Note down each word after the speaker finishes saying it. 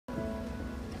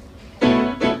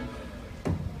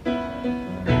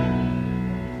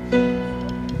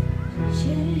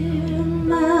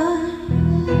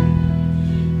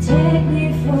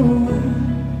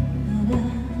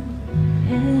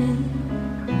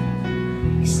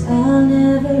I'll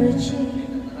never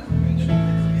change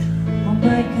all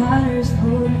my colors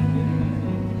for you.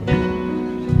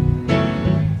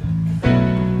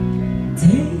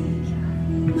 Take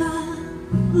my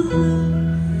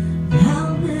love,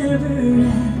 I'll never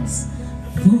ask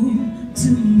for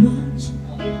too much.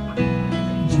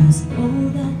 Just all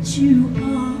that you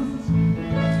are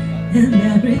and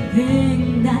everything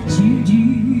that you do.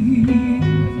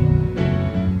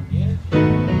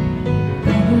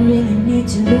 Really need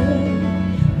to look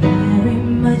very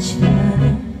much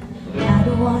further. I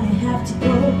don't want to have to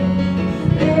go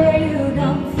where you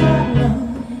don't follow.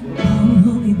 I'm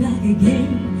only back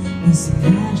again. This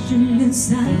passion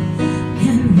inside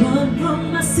can't run from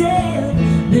myself.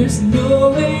 There's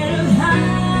nowhere to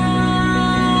hide.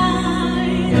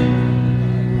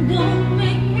 Don't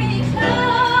make me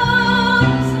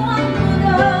close one more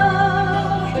door.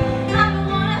 I don't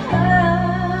want to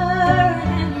hurt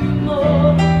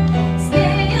anymore.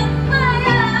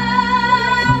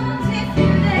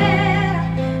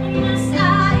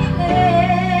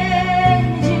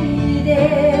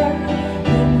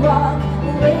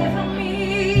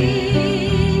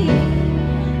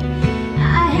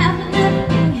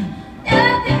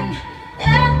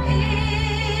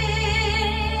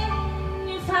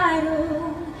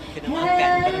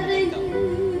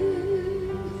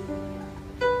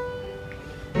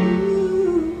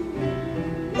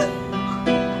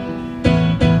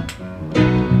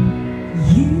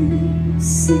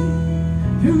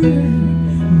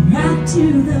 Right to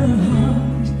the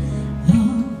heart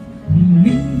of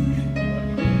me.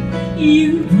 You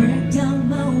break down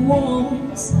my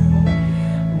walls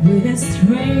with the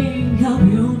strength of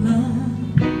your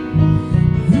love.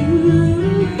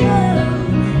 Ooh,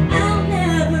 I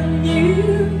never knew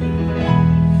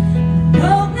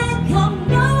love that come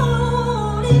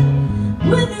only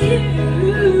with you.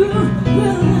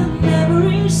 Will the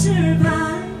memory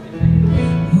survive?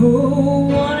 Oh,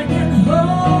 what I can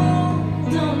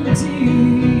hold on to.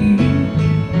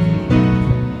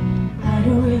 I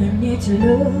don't really need to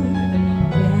look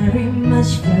very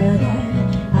much further.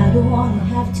 I don't want to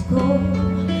have to go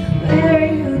where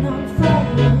you don't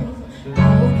follow. I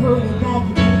will pull it back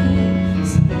again.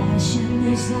 This passion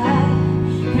inside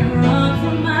can run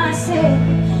from myself.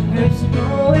 There's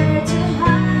nowhere to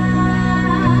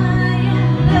hide.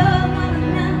 Love one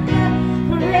another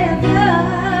forever.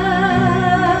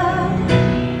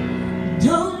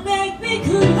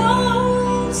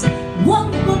 One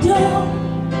more door.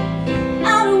 I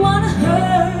don't wanna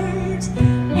hurt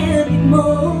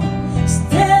anymore.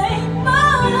 Stay in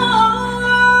my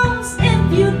arms if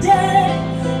you dare.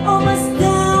 Oh, must I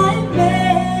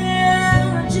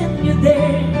imagine you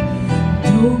there?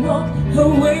 Don't walk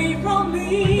away from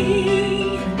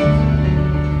me.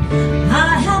 I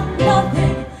have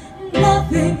nothing,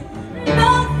 nothing